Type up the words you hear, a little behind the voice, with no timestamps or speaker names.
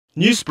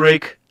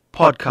Newsbreak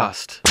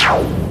podcast.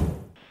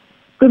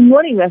 Good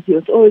morning, Matthew.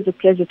 It's always a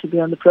pleasure to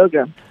be on the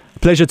program.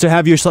 Pleasure to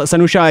have you,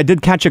 Sanusha. I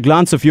did catch a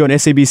glance of you on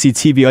SABC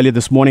TV earlier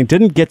this morning.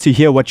 Didn't get to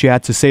hear what you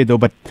had to say, though,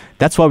 but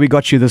that's why we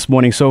got you this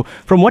morning. So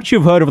from what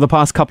you've heard over the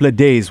past couple of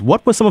days,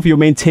 what were some of your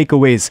main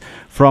takeaways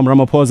from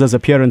Ramaphosa's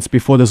appearance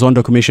before the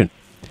Zondo Commission?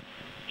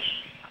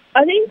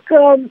 I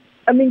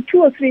think, 2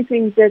 or 3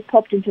 things that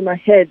popped into my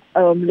head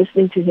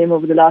listening to him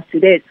over the last 2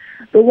 days.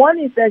 The one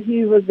is that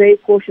he was very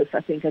cautious,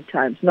 I think, at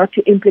times, not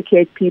to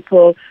implicate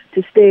people,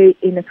 to stay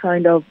in a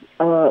kind of,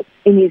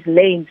 in his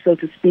lane, so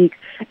to speak.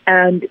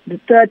 And the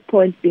third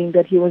point being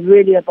that he was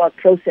really about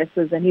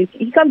processes, and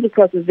he comes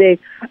across as a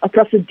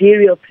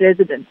procedural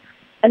president.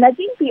 And I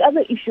think the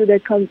other issue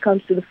that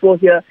comes to the fore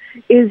here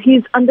is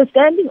his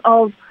understanding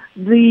of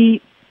the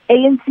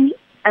ANC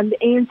and the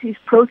ANC's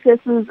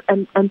processes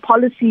and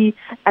policy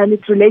and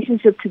its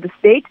relationship to the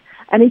state.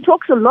 And he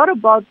talks a lot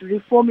about the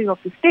reforming of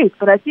the state,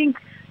 but I think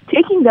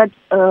taking that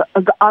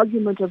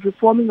argument of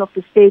reforming of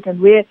the state and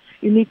where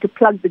you need to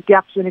plug the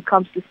gaps when it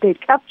comes to state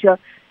capture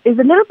is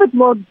a little bit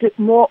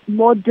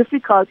more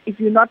difficult if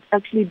you're not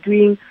actually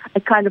doing a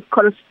kind of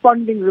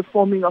corresponding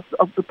reforming of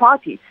the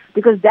party,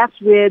 because that's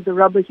where the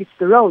rubber hits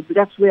the road.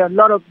 That's where a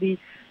lot of the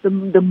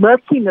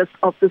murkiness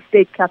of the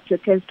state capture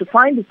tends to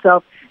find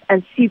itself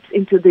and seeps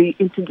into the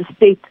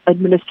state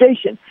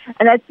administration.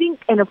 And I think,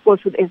 and of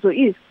course with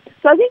SOEs.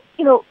 So I think,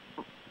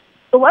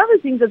 one of the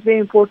things that's very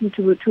important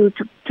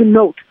to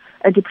note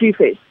and to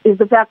preface is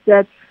the fact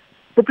that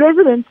the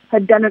president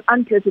had done an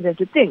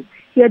unprecedented thing.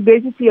 He had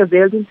basically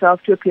availed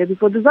himself to appear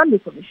before the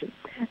Zondo Commission.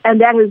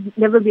 And that has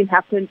never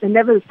happened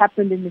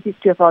in the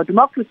history of our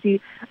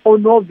democracy, or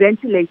nor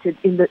ventilated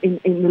in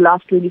the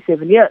last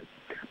 27 years.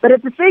 But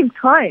at the same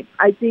time,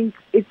 I think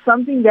it's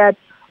something that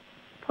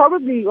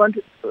probably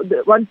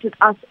wanted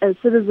us as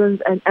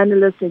citizens and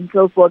analysts and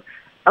so forth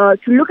to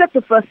look at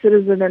the first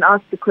citizen and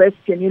ask the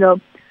question,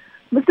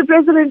 Mr.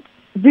 President,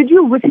 did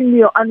you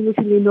wittingly or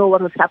unwittingly know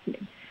what was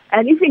happening?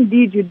 And if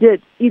indeed you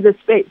did, either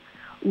space,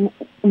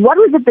 what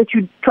was it that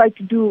you tried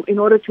to do in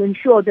order to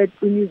ensure that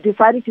when you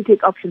decided to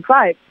take option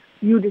 5,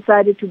 you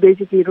decided to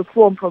basically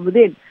reform from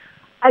within?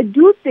 I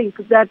do think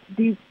that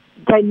the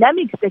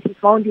dynamics that he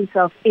found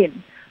himself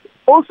in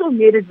also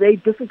made it very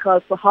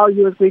difficult for how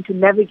he was going to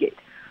navigate.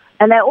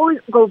 And I always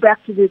go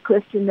back to the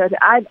question that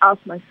I've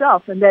asked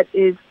myself, and that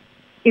is,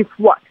 if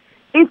what?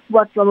 If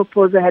what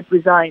Ramaphosa had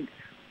resigned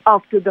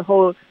after the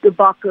whole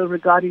debacle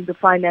regarding the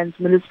finance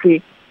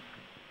ministry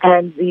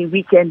and the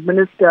weekend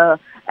minister,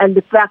 and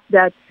the fact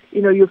that,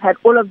 you've had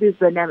all of these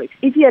dynamics.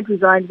 If he had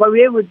resigned, well,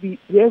 where would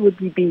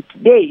we be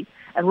today?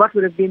 And what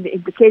would have been the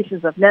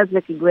implications of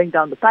Nasdaq in going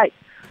down the pipe?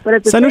 But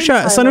at the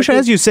Sanusha,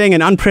 as you're saying,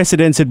 an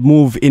unprecedented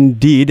move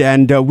indeed.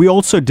 And we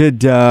also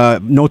did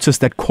notice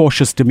that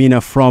cautious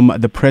demeanor from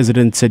the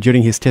president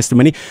during his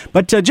testimony.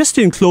 But just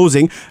in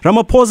closing,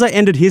 Ramaphosa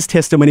ended his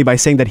testimony by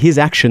saying that his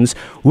actions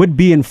would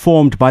be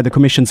informed by the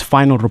commission's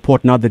final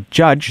report. Now, the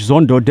judge,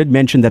 Zondo, did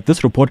mention that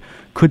this report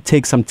could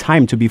take some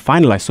time to be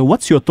finalized. So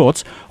what's your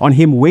thoughts on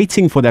him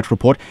waiting for that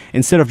report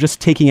instead of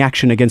just taking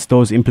action against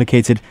those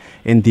implicated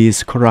in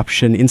these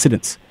corruption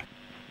incidents?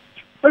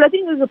 Well, I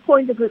think there's a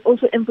point that was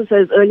also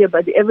emphasized earlier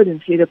by the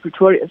evidence leader,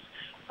 Pretorius.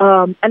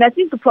 And I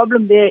think the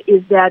problem there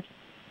is that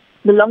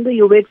the longer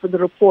you wait for the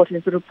report, and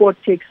if the report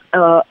takes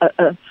a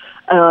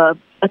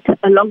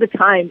longer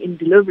time in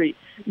delivery,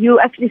 you're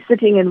actually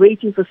sitting and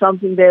waiting for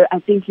something there. I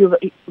think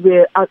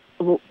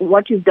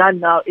what you've done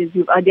now is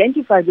you've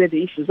identified where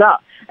the issues are,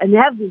 and you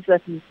have these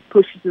certain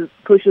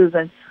pushes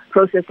and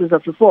processes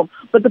of reform.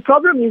 But the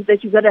problem is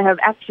that you've got to have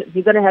action.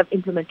 You've got to have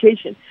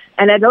implementation.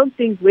 And I don't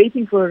think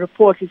waiting for a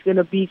report is going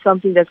to be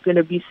something that's going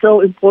to be so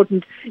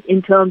important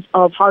in terms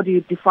of how do you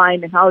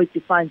define and how it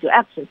defines your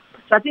action.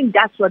 So I think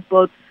that's what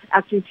both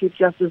Acting Chief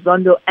Justice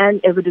Zondo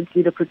and Evidence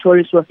Leader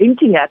Pretorius were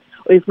hinting at,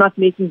 or if not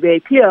making very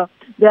clear,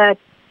 that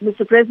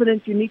Mr.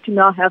 President, you need to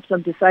now have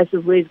some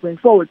decisive ways going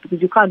forward, because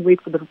you can't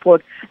wait for the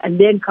report and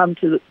then come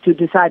to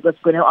decide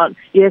what's going on.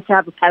 You have to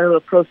have a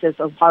parallel process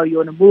of how you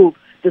want to move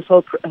this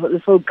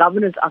whole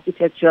governance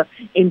architecture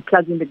in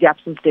plugging the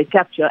gaps in state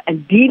capture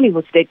and dealing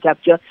with state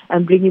capture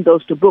and bringing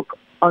those to book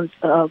on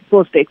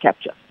for state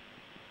capture.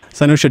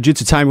 Sanusha, due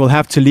to time, we'll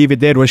have to leave it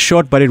there. It was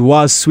short, but it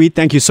was sweet.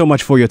 Thank you so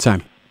much for your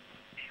time.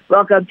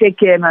 Welcome. Take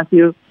care,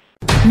 Matthew.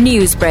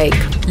 Newsbreak,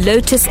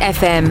 Lotus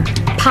FM,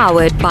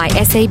 powered by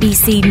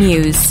SABC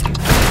News.